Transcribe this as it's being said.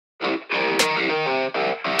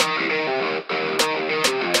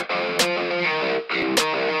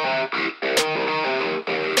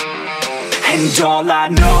And all I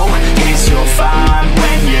know is you're fine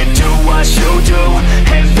when you do what you do.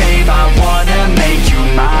 And babe, I wanna make you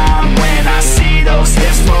mine. When I see those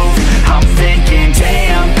hips move, I'm thinking,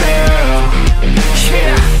 damn girl,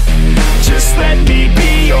 yeah, just let me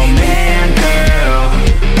be your man, girl.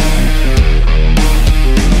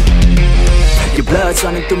 Your blood's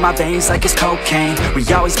running through my veins like it's cocaine. We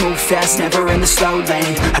always move fast, never in the slow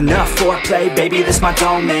lane. Enough foreplay, baby, this my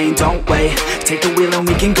domain. Don't wait, take the wheel and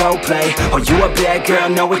we can go play. Oh, you a bad girl,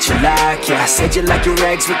 know what you like, yeah. Said you like your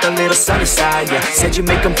eggs with a little sunny side, yeah. Said you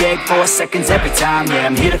make them beg for seconds every time, yeah.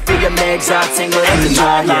 I'm here to feel your legs all tangled up in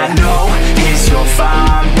mine, yeah. And all I know is you're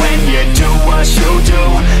fine when you do what you do.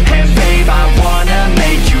 And babe, I wanna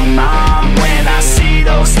make you mine. When I see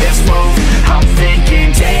those hips move, I'm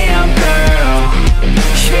thinking, damn girl,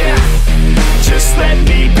 yeah, just let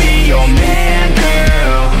me be your man,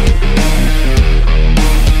 girl.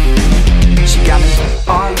 She got me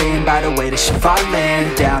all in by the way that she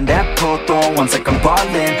fallin' down that pole, throwing ones like I'm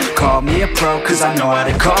ballin'. Call me a pro, cause I know how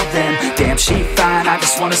to call them. Damn, she fine, I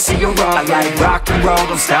just wanna see her roll. I like rock and roll,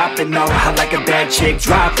 don't stop it, no. I like a bad chick,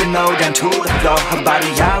 dropping low down to the floor. Her body,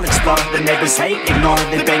 I'll explore. The neighbors hate, ignore.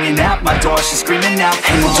 They banging at my door, she's screaming out.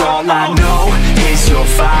 And all I know is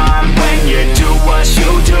you're fine when you do what you